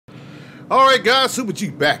All right, guys, Super G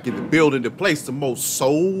back in the building to play some more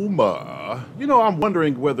SOMA. You know, I'm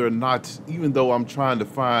wondering whether or not, even though I'm trying to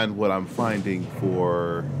find what I'm finding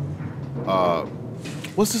for,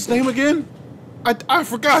 what's his name again? I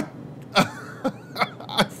forgot.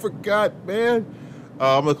 I forgot, man.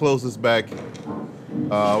 I'm gonna close this back. I'm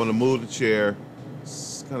gonna move the chair,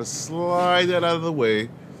 kind of slide that out of the way.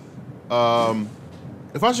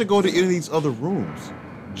 If I should go to any of these other rooms,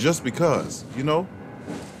 just because, you know?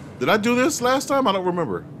 Did I do this last time? I don't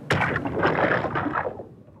remember.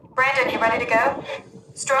 Brandon, you ready to go?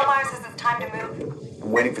 Strohmeyer says it's time to move.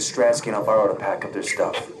 I'm waiting for Stratsky and Alvaro to pack up their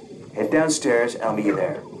stuff. Head downstairs and I'll meet you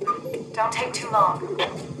there. Don't take too long.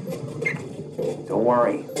 Don't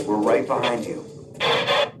worry, we're right behind you.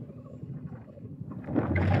 I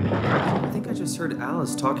think I just heard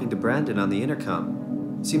Alice talking to Brandon on the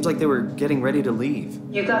intercom. Seems like they were getting ready to leave.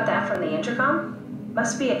 You got that from the intercom?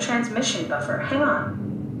 Must be a transmission buffer. Hang on.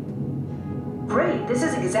 Great, this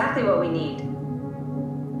is exactly what we need.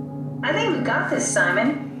 I think we got this,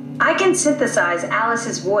 Simon. I can synthesize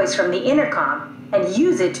Alice's voice from the intercom and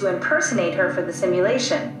use it to impersonate her for the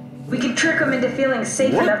simulation. We could trick them into feeling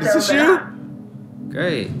safe enough to open up.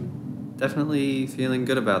 Great. Definitely feeling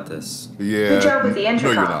good about this. Yeah. Good job with the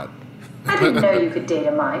intercom. No, you're not. I didn't know you could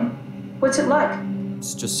data mine. What's it like?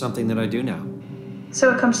 It's just something that I do now.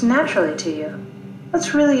 So it comes naturally to you.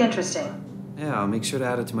 That's really interesting. Yeah, I'll make sure to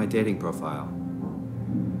add it to my dating profile.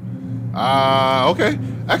 Okay.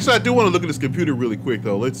 Actually, I do want to look at this computer really quick,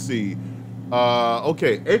 though. Let's see.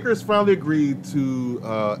 Okay, Akers finally agreed to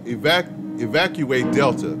evacuate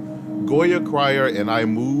Delta. Goya, Cryer, and I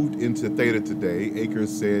moved into Theta today.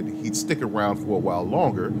 Akers said he'd stick around for a while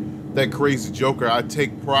longer. That crazy joker, I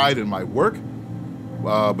take pride in my work,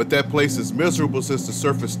 but that place is miserable since the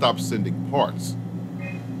surface stopped sending parts.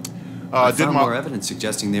 I found more evidence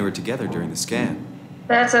suggesting they were together during the scan.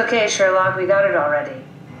 That's okay, Sherlock. We got it already.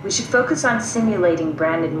 We should focus on simulating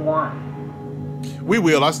Brandon WAN. We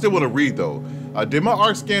will. I still want to read though. Did my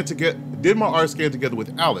ARC scan together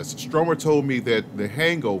with Alice? Stromer told me that the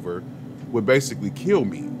hangover would basically kill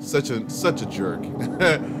me. Such a jerk.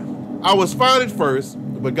 I was fine at first,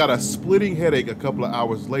 but got a splitting headache a couple of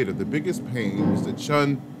hours later. The biggest pain was that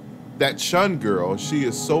Chun girl. She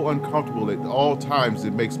is so uncomfortable at all times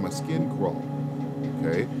it makes my skin crawl.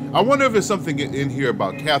 Okay. I wonder if there's something in here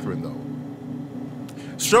about Catherine though.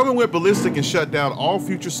 Stroman went ballistic and shut down all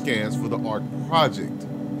future scans for the ARC project.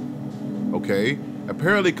 Okay.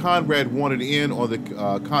 Apparently Conrad wanted in on the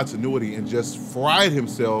continuity and just fried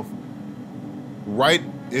himself right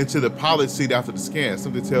into the pilot seat after the scan.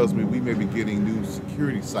 Something tells me we may be getting new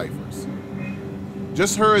security ciphers.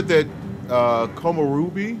 Just heard that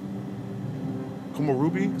Komarubi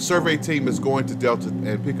survey team is going to Delta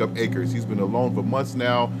and pick up Akers. He's been alone for months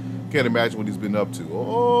now. Can't imagine what he's been up to.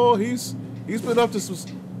 Oh, he's been up to some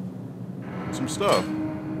stuff.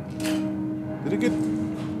 Did it get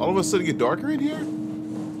all of a sudden get darker in here?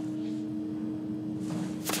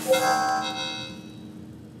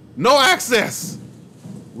 No access.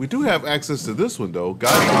 We do have access to this one though. Guy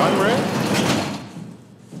Conrad.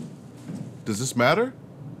 Does this matter?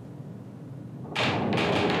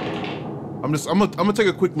 I'm gonna take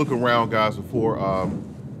a quick look around, guys, before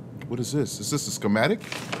what is this? Is this a schematic?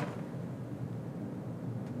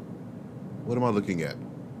 What am I looking at?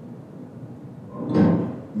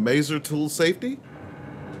 Maser tool safety?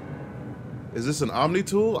 Is this an Omni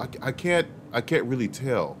tool? I can't really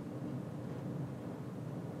tell.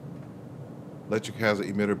 Electric hazard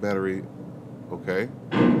emitter battery. Okay.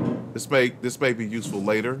 This may be useful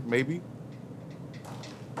later, maybe.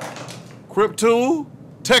 Crypt tool?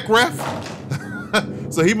 Tech ref?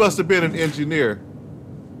 So he must have been an engineer.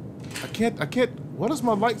 I can't, why does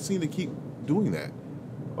my light seem to keep doing that?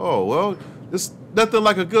 Oh, well, it's nothing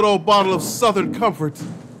like a good old bottle of Southern Comfort.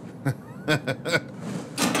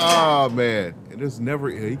 Oh, man. And there's never,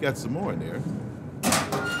 he got some more in there.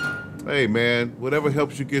 Hey, man, whatever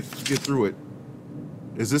helps you get through it.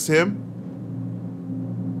 Is this him?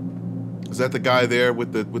 Is that the guy there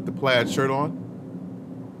with the plaid shirt on?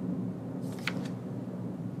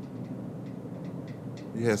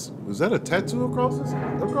 Yes. Was that a tattoo across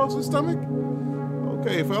his stomach?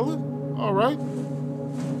 Okay, fella. All right.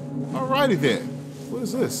 All righty then. What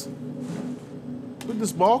is this? Where did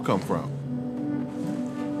this ball come from?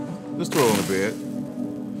 Let's throw it on the bed.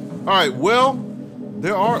 All right. Well,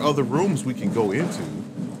 there are other rooms we can go into.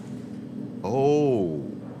 Oh,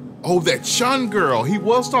 that Chun girl. He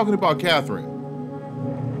was talking about Catherine.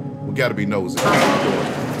 We gotta be nosy.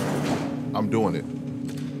 I'm doing it.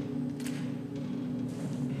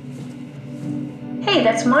 Hey,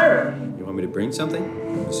 that's my room. You want me to bring something?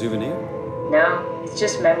 A souvenir? No, it's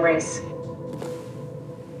just memories.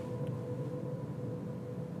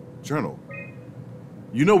 journal.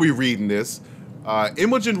 You know we reading this.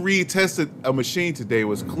 Imogen Reed tested a machine today. It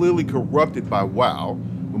was clearly corrupted by WoW,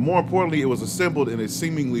 but more importantly, it was assembled in a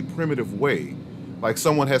seemingly primitive way, like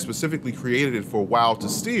someone had specifically created it for WoW to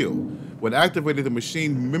steal. When activated, the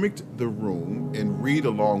machine mimicked the room and Reed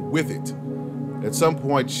along with it. At some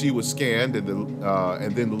point, she was scanned and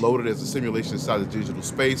then loaded as a simulation inside the digital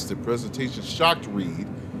space. The presentation shocked Reed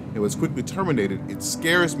and was quickly terminated. It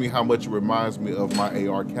scares me how much it reminds me of my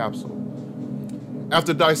AR capsule.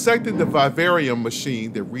 After dissecting the vivarium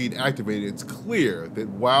machine that Reed activated, it's clear that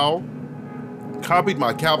WoW copied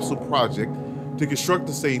my capsule project to construct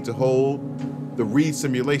the scene to hold the Reed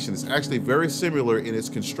simulation. It's actually very similar in its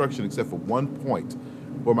construction except for one point.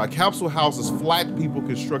 Where my capsule houses flat people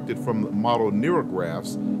constructed from model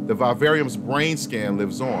neurographs, the vivarium's brain scan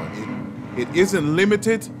lives on. It isn't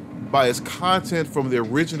limited by its content from the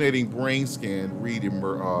originating brain scan Reed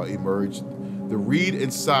emerged. The Reed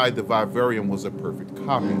inside the vivarium was a perfect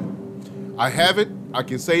copy. I have it. I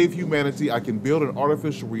can save humanity. I can build an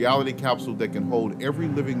artificial reality capsule that can hold every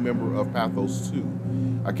living member of Pathos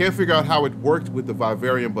 2. I can't figure out how it worked with the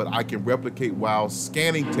vivarium, but I can replicate WoW's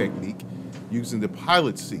scanning technique using the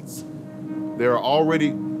pilot seats. They are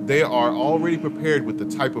already prepared with the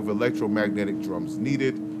type of electromagnetic drums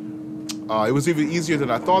needed. It was even easier than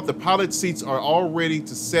I thought. The pilot seats are already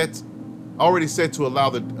set to allow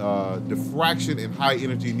the diffraction and high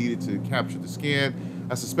energy needed to capture the scan.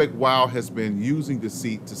 I suspect WoW has been using the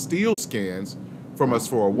seat to steal scans from us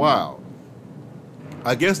for a while.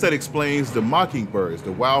 I guess that explains the mockingbirds.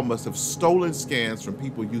 The WoW must have stolen scans from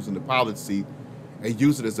people using the pilot seat and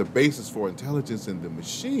use it as a basis for intelligence in the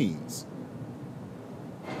machines.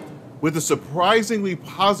 With a surprisingly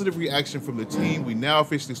positive reaction from the team, we now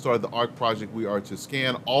officially started the ARC project. We are to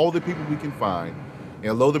scan all the people we can find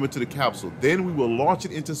and load them into the capsule. Then we will launch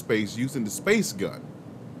it into space using the space gun.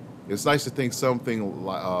 It's nice to think something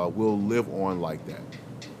will live on like that.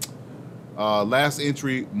 Last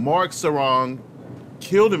entry, Mark Sarong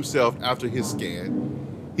killed himself after his scan.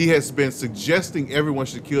 He has been suggesting everyone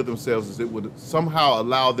should kill themselves as it would somehow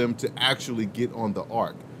allow them to actually get on the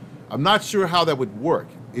ARC. I'm not sure how that would work.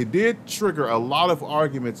 It did trigger a lot of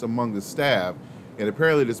arguments among the staff, and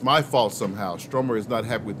apparently it's my fault somehow. Stromer is not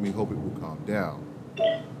happy with me. Hope it will calm down.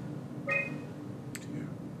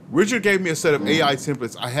 Richard gave me a set of AI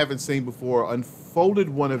templates I haven't seen before, unfolded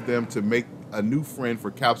one of them to make a new friend for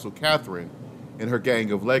Capsule Catherine and her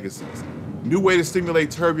gang of legacies. New way to stimulate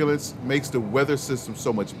turbulence makes the weather system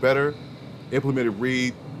so much better. Implemented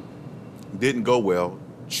Reed, didn't go well.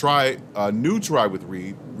 Try a new try with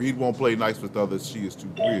Reed. Reed won't play nice with others. She is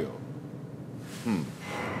too real.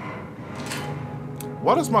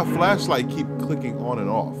 Why does my flashlight keep clicking on and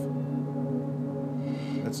off?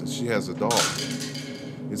 She has a dog.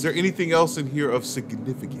 Is there anything else in here of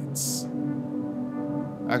significance?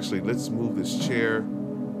 Actually, let's move this chair.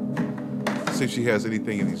 See if she has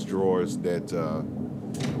anything in these drawers that,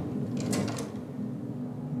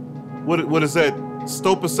 what is that?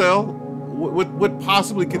 Stopacel? What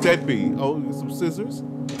possibly could that be? Oh, some scissors?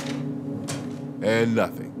 And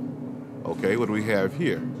nothing. Okay, what do we have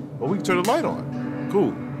here? Oh, we can turn the light on.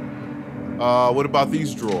 Cool. What about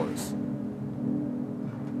these drawers?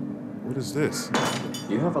 What is this?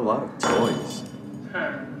 You have a lot of toys.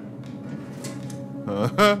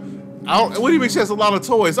 What do you mean she has a lot of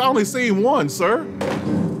toys? I only seen one, sir.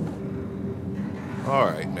 All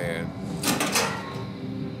right, man.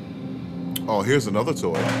 Oh, here's another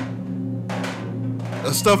toy.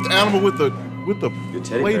 A stuffed animal with the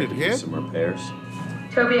bladed head. Some repairs.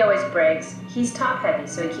 Toby always breaks. He's top heavy,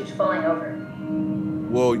 so he keeps falling over.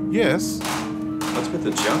 Well, yes. What's with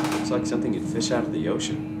the junk? Looks like something you'd fish out of the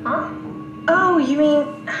ocean. Huh? Oh, you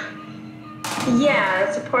mean? Yeah,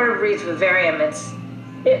 it's a part of Reed's vivarium.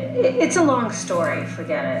 It's a long story.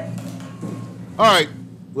 Forget it. All right.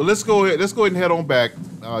 Well, let's go ahead and head on back.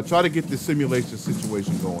 Try to get this simulation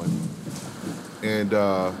situation going, and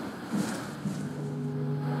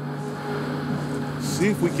see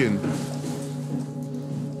if we can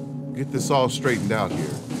get this all straightened out here.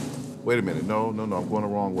 Wait a minute. No. I'm going the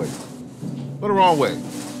wrong way. Going the wrong way.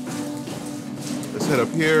 Let's head up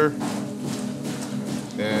here.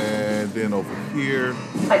 And then over here.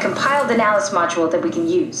 I compiled an Alice module that we can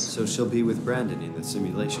use. So she'll be with Brandon in the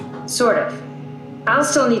simulation? Sort of. I'll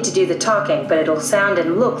still need to do the talking, but it'll sound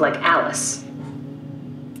and look like Alice.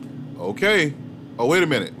 Okay. Oh, wait a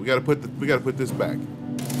minute. We gotta put this back.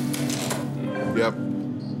 Yep.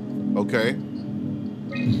 Okay.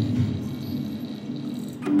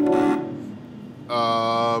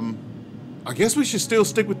 I guess we should still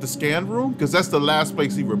stick with the scan room because that's the last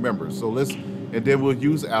place he remembers. So and then we'll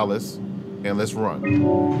use Alice and let's run.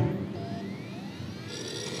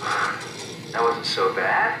 That wasn't so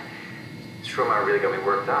bad. Stromer really got me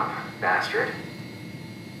worked up, bastard.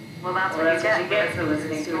 Well, that's what you get for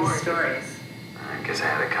listening to his stories. I guess I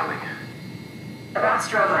had it coming. About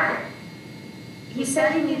Stromer. He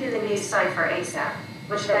said he needed a new cipher ASAP.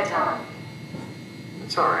 What should I tell him?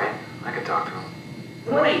 It's alright. I can talk to him.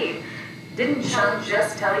 Wait, didn't Chung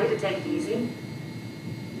just tell you to take it easy?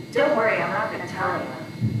 Don't worry, I'm not going to tell anyone.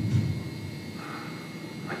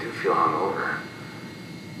 I do feel hungover.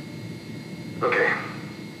 Okay.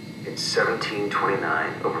 It's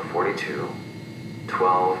 1729 over 42,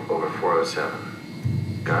 12 over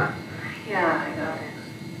 407. Got it? Yeah, I got it.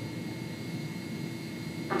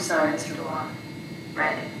 I'm sorry, Mr. DeWan.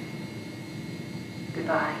 Brandon.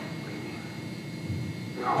 Goodbye.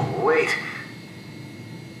 No, wait.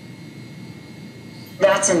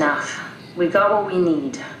 That's enough. We got what we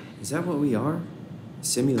need. Is that what we are?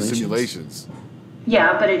 Simulations? Simulations.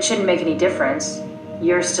 Yeah, but it shouldn't make any difference.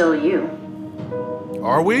 You're still you.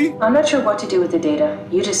 Are we? I'm not sure what to do with the data.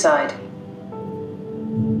 You decide.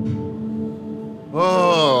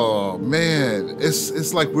 Oh man,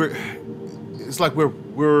 it's like we're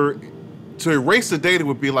to erase the data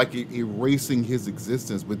would be like erasing his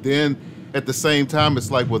existence, but then at the same time it's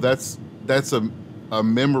like, well, that's a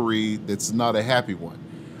memory that's not a happy one.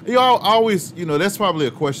 You always, you know, that's probably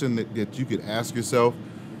a question that you could ask yourself.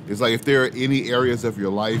 It's like, if there are any areas of your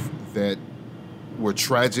life that were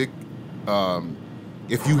tragic,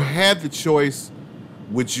 if you had the choice,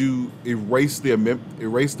 would you erase the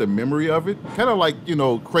memory of it? Kind of like, you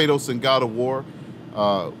know, Kratos in God of War,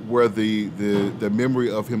 where the memory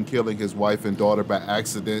of him killing his wife and daughter by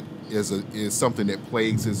accident is something that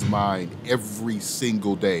plagues his mind every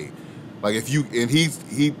single day. Like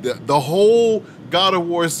the whole God of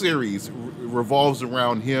War series revolves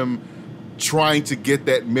around him trying to get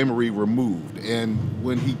that memory removed, and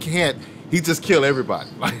when he can't, he just kill everybody.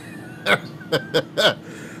 Like,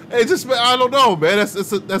 it just, I don't know, man.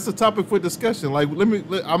 That's a topic for discussion. Like,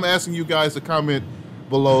 I'm asking you guys to comment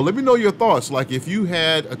below. Let me know your thoughts. Like, if you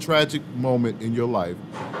had a tragic moment in your life,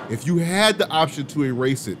 if you had the option to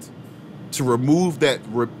erase it, to remove that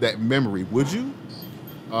memory, would you?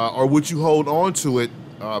 Or would you hold on to it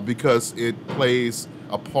because it plays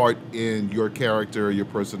a part in your character, your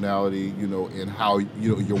personality, you know, and how,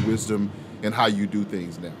 you know, your wisdom and how you do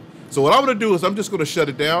things now? So what I'm going to do is I'm just going to shut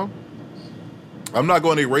it down. I'm not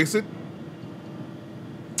going to erase it.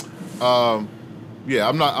 Yeah,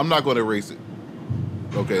 I'm not going to erase it.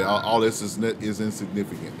 Okay, all this is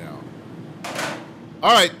insignificant now.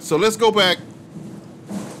 All right, so let's go back.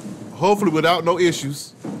 Hopefully without no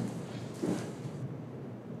issues.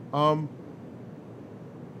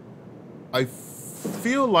 I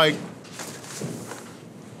feel like,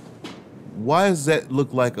 why does that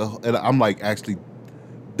look like a, and I'm like actually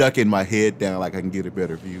ducking my head down like I can get a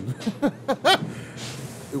better view.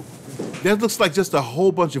 That looks like just a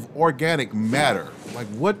whole bunch of organic matter. Like,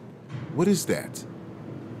 what is that?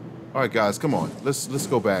 All right, guys, come on. Let's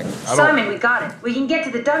go back. Simon, we got it. We can get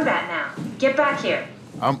to the DUNBAT now. Get back here.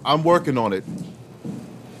 I'm working on it.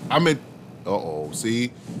 I'm in.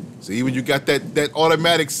 See when you got that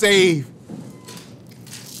automatic save.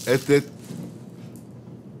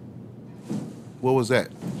 What was that?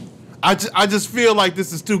 I just feel like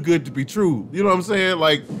this is too good to be true. You know what I'm saying?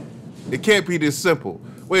 Like, it can't be this simple.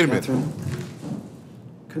 Wait a minute.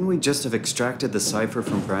 Couldn't we just have extracted the cipher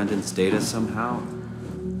from Brandon's data somehow?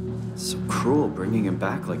 It's so cruel bringing him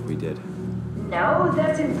back like we did. No,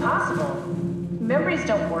 that's impossible. Memories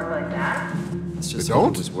don't work like that. It's just They hope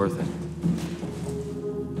don't? it was worth it.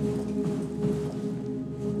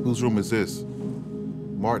 Whose room is this?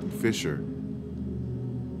 Martin Fisher.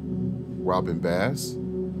 Robin Bass.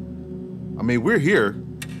 I mean, we're here.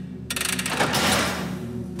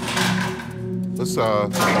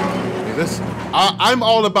 I'm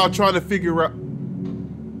all about trying to figure out,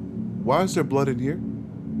 why is there blood in here?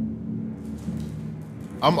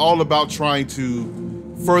 I'm all about trying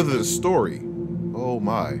to further the story. Oh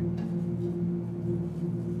my.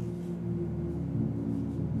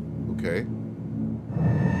 Okay.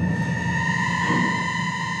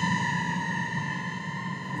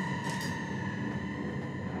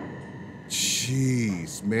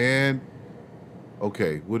 Jeez, man.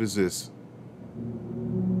 Okay, what is this?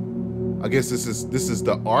 I guess this is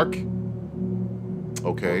the Ark.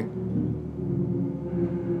 Okay.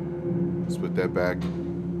 Let's put that back.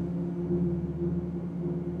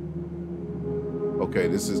 Okay,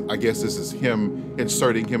 I guess this is him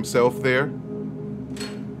inserting himself there.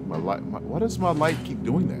 Why does my light keep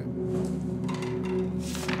doing that?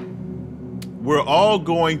 We're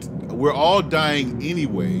all dying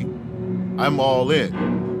anyway. I'm all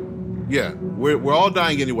in. Yeah, we're all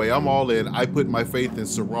dying anyway. I'm all in. I put my faith in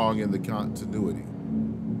Sarong and the continuity.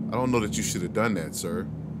 I don't know that you should have done that, sir.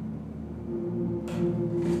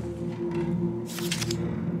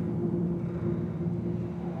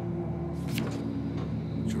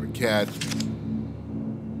 You're a cat.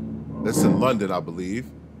 That's in London, I believe.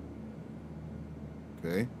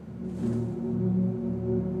 Okay.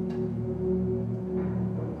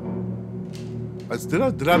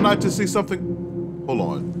 Did I not just see something? Hold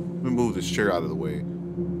on. Let me move this chair out of the way.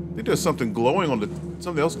 I think there's something glowing on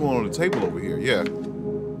something else going on the table over here. Yeah.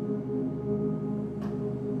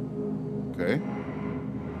 Okay.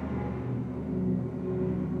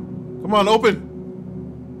 Come on, open.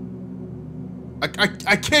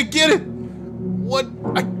 I can't get it. What?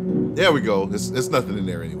 There we go. There's nothing in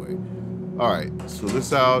there anyway. All right. So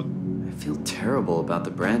this out. I feel terrible about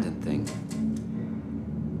the Brandon thing.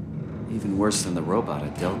 Even worse than the robot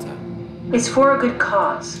at Delta. It's for a good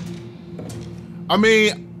cause. I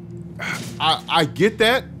mean, I get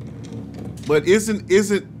that, but isn't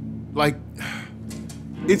like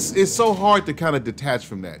it's so hard to kind of detach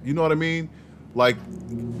from that. You know what I mean? Like,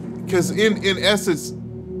 because in essence, I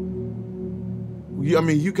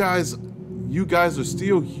mean, you guys are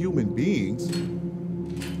still human beings.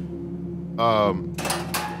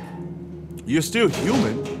 You're still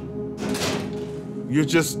human. You're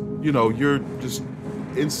just, you know, you're just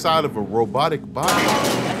inside of a robotic body.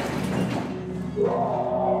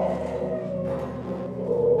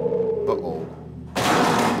 Uh-oh.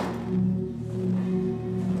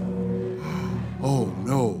 Oh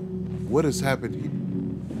no. What has happened here?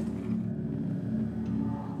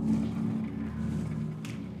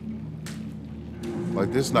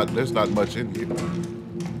 Like there's not much in here.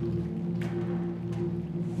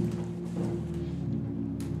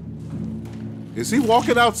 Is he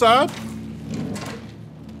walking outside?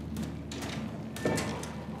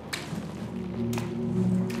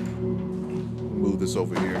 Move this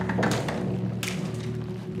over here.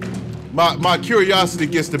 My curiosity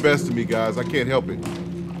gets the best of me, guys. I can't help it.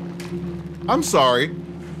 I'm sorry.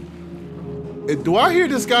 Do I hear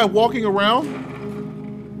this guy walking around?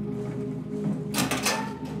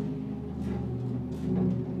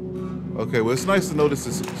 Okay, well, it's nice to know this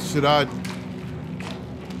is, should I?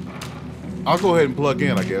 I'll go ahead and plug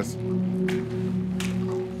in, I guess.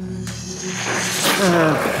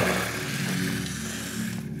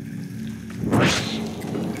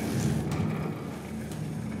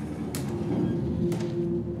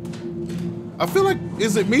 I feel like,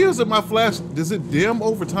 is it me or is it my flash? Does it dim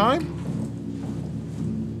over time?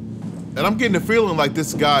 And I'm getting a feeling like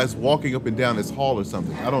this guy is walking up and down this hall or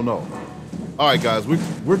something. I don't know. All right, guys,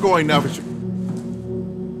 we're going now for sure.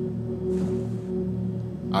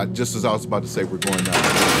 Just as I was about to say, we're going now.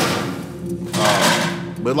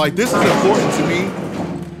 But like, this is important to me.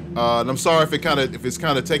 And I'm sorry if it's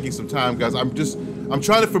kind of taking some time, guys. I'm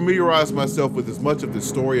trying to familiarize myself with as much of the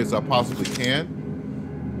story as I possibly can.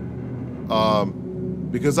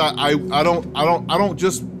 Because I don't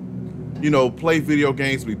just, you know, play video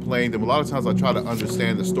games to be playing them. A lot of times I try to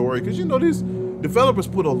understand the story, because, you know, these developers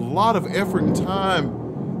put a lot of effort and time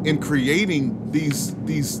in creating these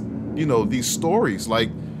you know, these stories. Like,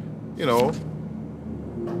 you know,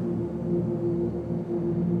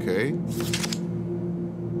 okay,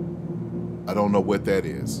 I don't know what that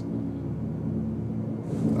is.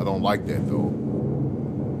 I don't like that though.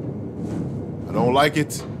 I don't like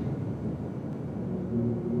it.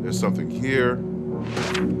 There's something here.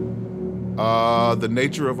 The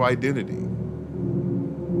nature of identity.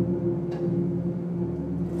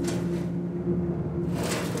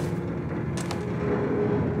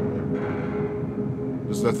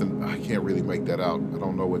 There's nothing, I can't really make that out. I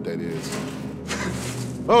don't know what that is.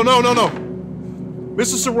 Oh, no.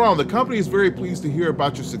 Mr. Sarong, the company is very pleased to hear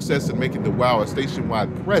about your success in making the WoW a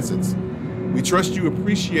station-wide presence. We trust you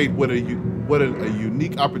appreciate what a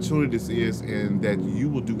unique opportunity this is, and that you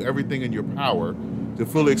will do everything in your power to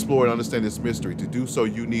fully explore and understand this mystery. To do so,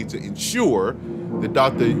 you need to ensure that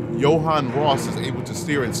Dr. Johan Ross is able to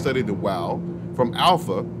steer and study the WoW from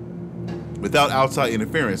Alpha without outside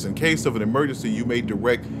interference. In case of an emergency, you may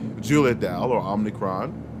direct Juliet Dal or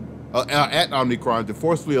Omnicron at Omnicron to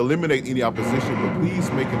forcefully eliminate any opposition, but please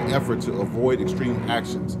make an effort to avoid extreme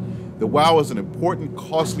actions. The WoW is an important,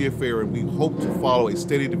 costly affair, and we hope to follow a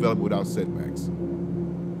steady development without setbacks.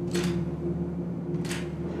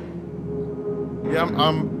 Yeah,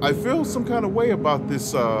 I feel some kind of way about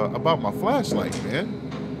this, about my flashlight, man.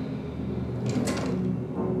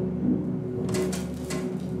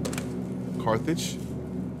 Carthage.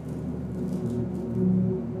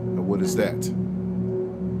 And what is that?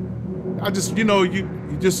 I just, you know, you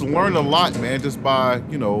just learn a lot, man, just by,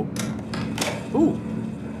 you know, Ooh.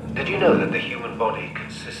 Did you know that the human body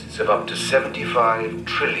consists of up to 75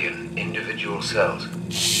 trillion individual cells?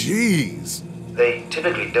 Jeez. They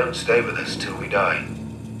typically don't stay with us till we die.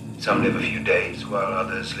 Some live a few days, while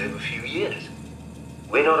others live a few years.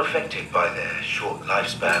 We're not affected by their short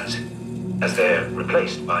lifespans, as they're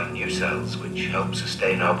replaced by new cells which help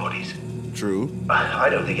sustain our bodies. True. I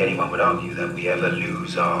don't think anyone would argue that we ever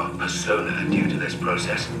lose our persona due to this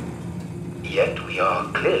process. Yet we are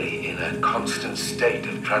clearly in a constant state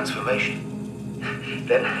of transformation.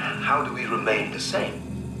 Then how do we remain the same?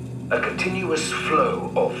 A continuous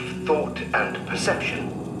flow of thought and perception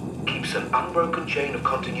keeps an unbroken chain of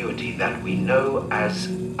continuity that we know as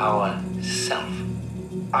our self.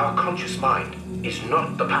 Our conscious mind is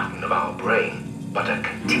not the pattern of our brain, but a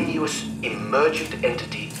continuous emergent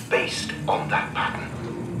entity based on that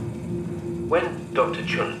pattern. When Dr.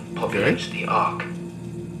 Chun populates the Ark,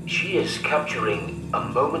 she is capturing a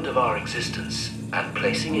moment of our existence and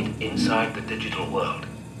placing it inside the digital world.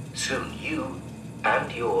 Soon you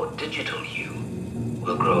and your digital you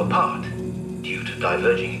will grow apart due to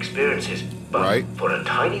diverging experiences, but for a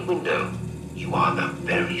tiny window, you are the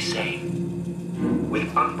very same.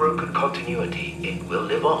 With unbroken continuity, it will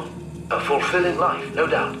live on. A fulfilling life, no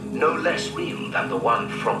doubt, no less real than the one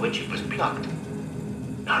from which it was plucked.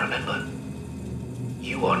 Now remember,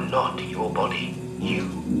 you are not your body.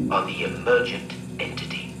 You are the emergent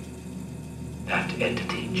entity. That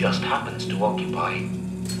entity just happens to occupy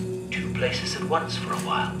two places at once for a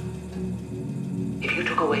while. If you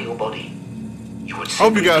took away your body, you would I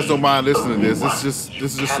hope you guys don't mind listening to this. This is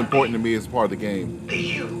just important to me as part of the game. The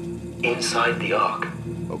you inside the Ark.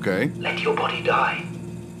 Okay. Let your body die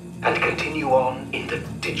and continue on in the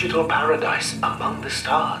digital paradise among the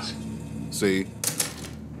stars. See?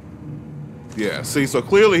 Yeah, see, so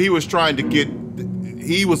clearly he was trying to get,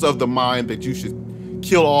 he was of the mind that you should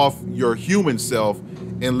kill off your human self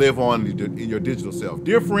and live on in your digital self.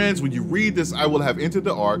 Dear friends, when you read this, I will have entered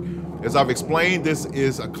the Ark. As I've explained, this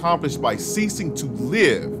is accomplished by ceasing to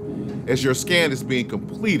live as your scan is being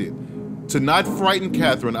completed. To not frighten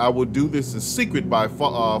Catherine, I will do this in secret by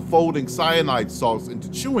folding cyanide salts into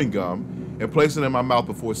chewing gum and placing it in my mouth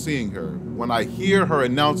before seeing her. When I hear her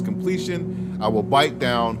announce completion, I will bite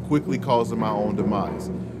down, quickly causing my own demise.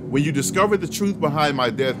 When you discover the truth behind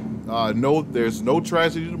my death, know there's no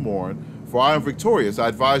tragedy to mourn, for I am victorious. I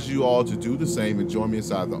advise you all to do the same and join me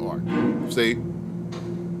inside the Ark. See?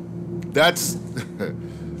 That's...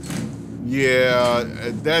 yeah,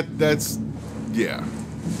 that's... yeah.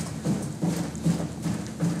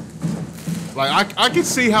 Like I can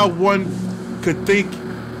see how one could think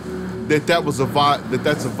that that's a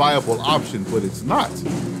viable option, but it's not.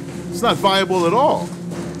 It's not viable at all.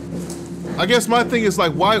 I guess my thing is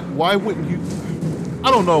like, why wouldn't you?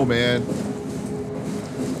 I don't know, man.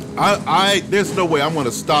 There's no way I'm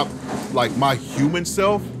gonna stop like my human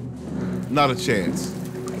self. Not a chance.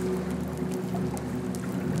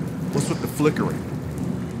 What's with the flickering?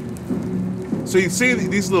 So you see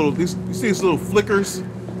these little flickers?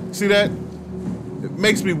 See that? It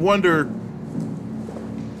makes me wonder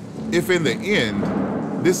if in the end,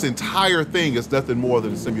 this entire thing is nothing more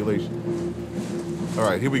than a simulation. All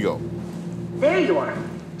right, here we go. There you are,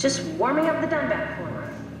 just warming up the DUNBAT for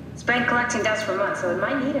us. It's been collecting dust for months, so it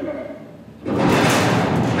might need a minute.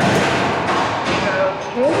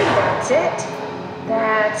 Okay, that's it.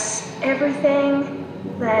 That's everything.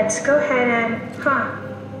 Let's go ahead and... Huh,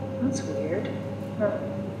 that's weird.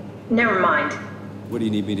 Never mind. What do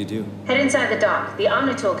you need me to do? Head inside the dock. The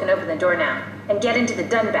Omnitool can open the door now. And get into the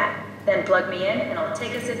DUNBAT. Then plug me in, and I'll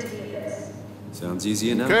take us into the abyss. Sounds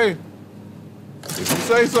easy enough. Okay. If you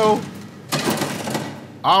say so.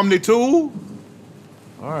 Omnitool.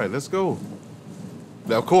 All right, let's go.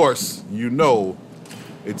 Now, of course, you know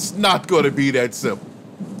it's not going to be that simple.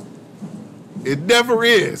 It never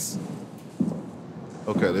is.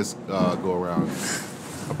 Okay, let's go around.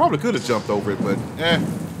 I probably could have jumped over it, but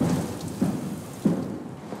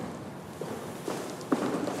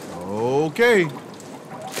Okay.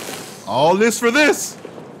 All this for this.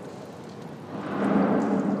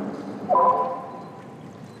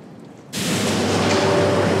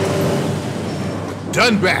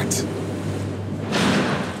 DUNBAT.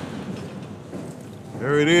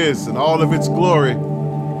 There it is in all of its glory.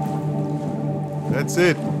 That's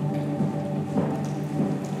it.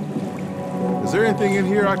 Is there anything in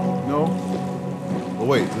here? No. Oh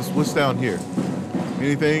wait, what's down here?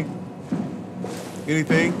 Anything?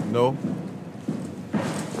 Anything? No.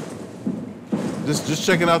 Just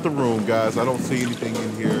checking out the room, guys. I don't see anything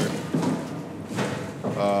in here.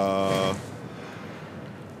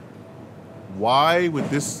 Why would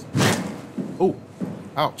this? Oh,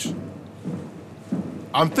 ouch.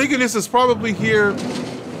 I'm thinking this is probably here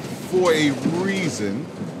for a reason.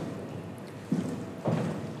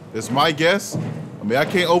 It's my guess. I mean, I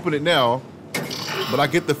can't open it now, but I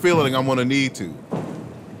get the feeling I'm gonna need to.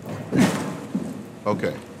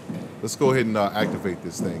 Okay, let's go ahead and activate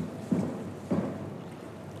this thing.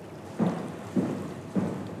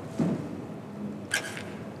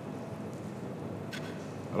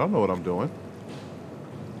 I don't know what I'm doing.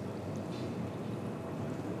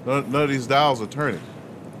 None of these dials are turning.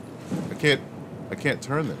 I can't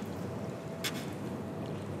turn them.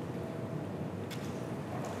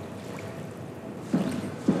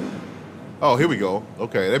 Oh, here we go.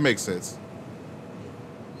 Okay, that makes sense.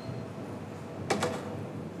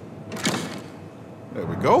 There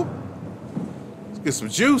we go. Let's get some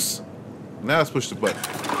juice. Now let's push the button.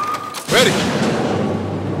 Ready.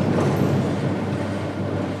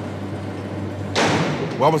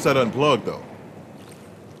 Why was that unplugged though?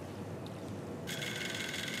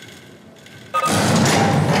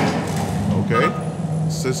 Okay.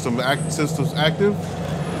 Systems active.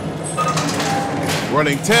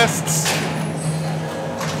 Running tests.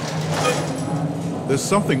 There's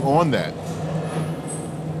something on that.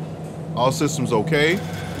 All systems okay.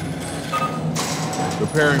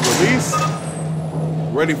 Preparing release.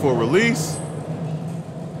 Ready for release.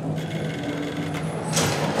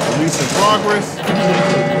 Release in progress.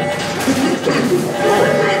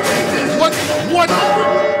 What? What?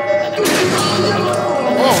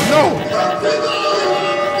 Oh no!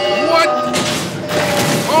 What?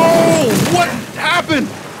 Oh, what happened?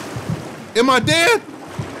 Am I dead?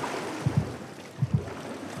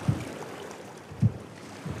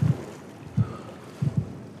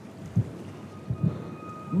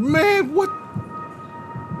 Man, what?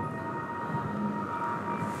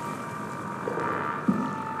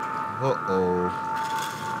 Uh-oh.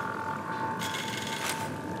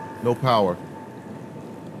 No power.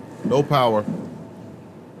 No power.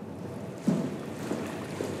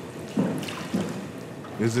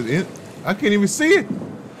 Is it in? I can't even see it.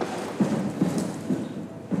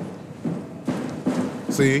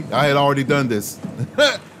 See, I had already done this.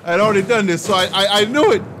 I had already done this, so I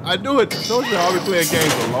knew it. I knew it. I told you I've been playing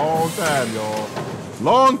games a long time, y'all.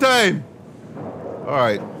 Long time. All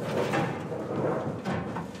right.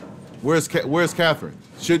 Where's Catherine?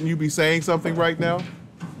 Shouldn't you be saying something right now?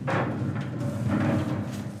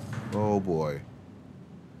 Oh boy.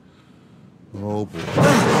 Oh boy.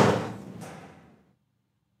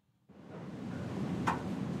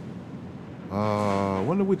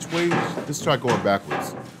 Wonder which way. Let's try going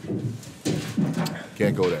backwards.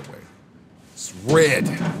 Can't go that way. It's red.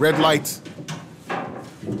 Red light.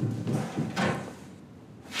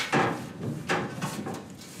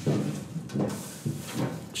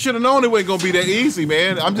 Should have known it wasn't gonna be that easy,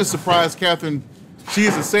 man. I'm just surprised Catherine, she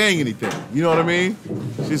isn't saying anything. You know what I mean?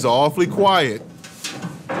 She's awfully quiet.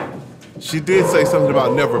 She did say something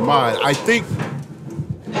about never mind. I think.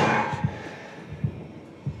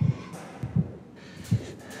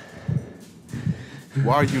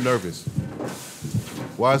 Why are you nervous?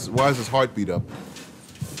 Why is his heartbeat up?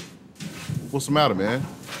 What's the matter, man?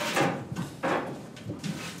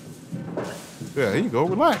 Yeah, here you go.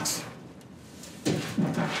 Relax.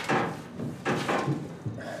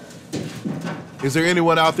 Is there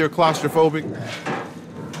anyone out there claustrophobic?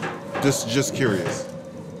 Just curious.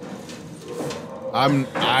 I'm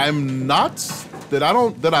not that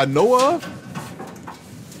I know of.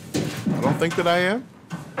 I don't think that I am.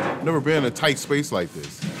 Never been in a tight space like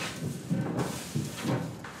this.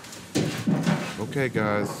 Okay,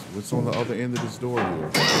 guys, what's on the other end of this door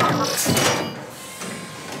here?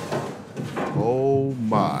 Oh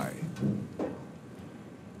my.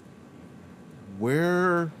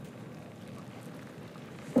 Where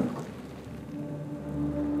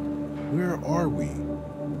are we?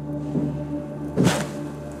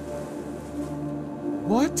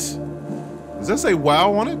 What? Does that say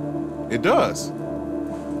WoW on it? It does.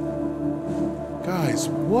 Guys,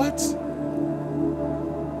 what?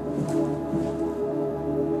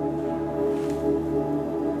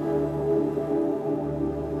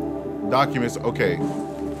 Documents, okay.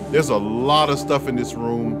 There's a lot of stuff in this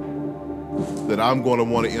room that I'm going to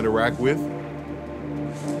want to interact with.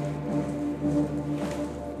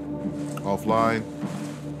 Offline.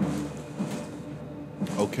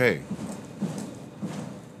 Okay.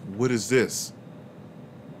 What is this?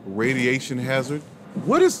 Radiation hazard?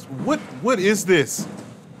 What is this?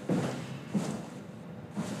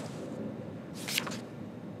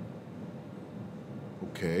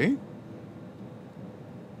 Okay.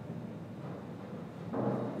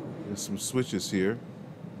 There's some switches here.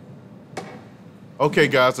 Okay,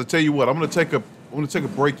 guys, I'll tell you what. I'm gonna take a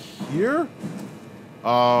break here.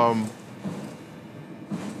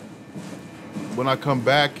 When I come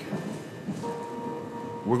back,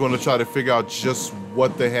 we're going to try to figure out just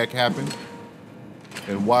what the heck happened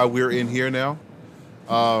and why we're in here now.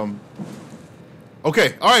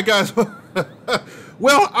 Okay, all right, guys.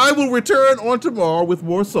 Well, I will return on tomorrow with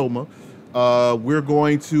more SOMA. I'm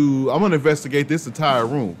going to investigate this entire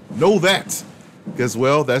room. Know that, because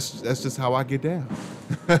well, that's just how I get down.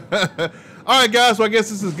 All right, guys. So I guess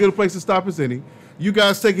this is as good a place to stop as any. You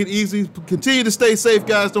guys take it easy. Continue to stay safe,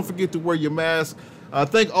 guys. Don't forget to wear your mask.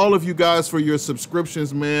 Thank all of you guys for your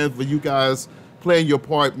subscriptions, man. For you guys playing your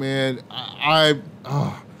part, man. I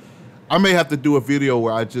may have to do a video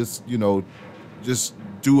where I just, just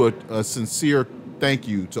do a sincere thank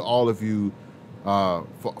you to all of you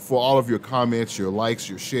for all of your comments, your likes,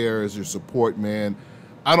 your shares, your support, man.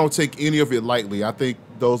 I don't take any of it lightly. I think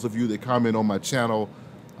those of you that comment on my channel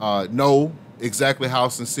know exactly how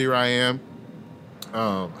sincere I am.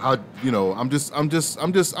 I'm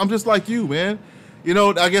just like you, man.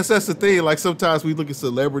 I guess that's the thing. Like sometimes we look at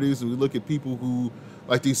celebrities and we look at people who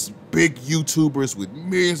like these big YouTubers with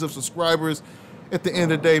millions of subscribers. At the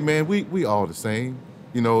end of the day, man, we all the same.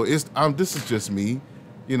 This is just me.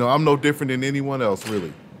 I'm no different than anyone else,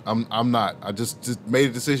 really. I'm not. I just made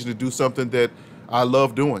a decision to do something that I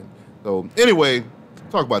love doing. So anyway,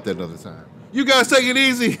 talk about that another time. You guys take it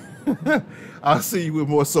easy. I'll see you with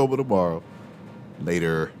more SOMA tomorrow.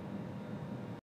 Later.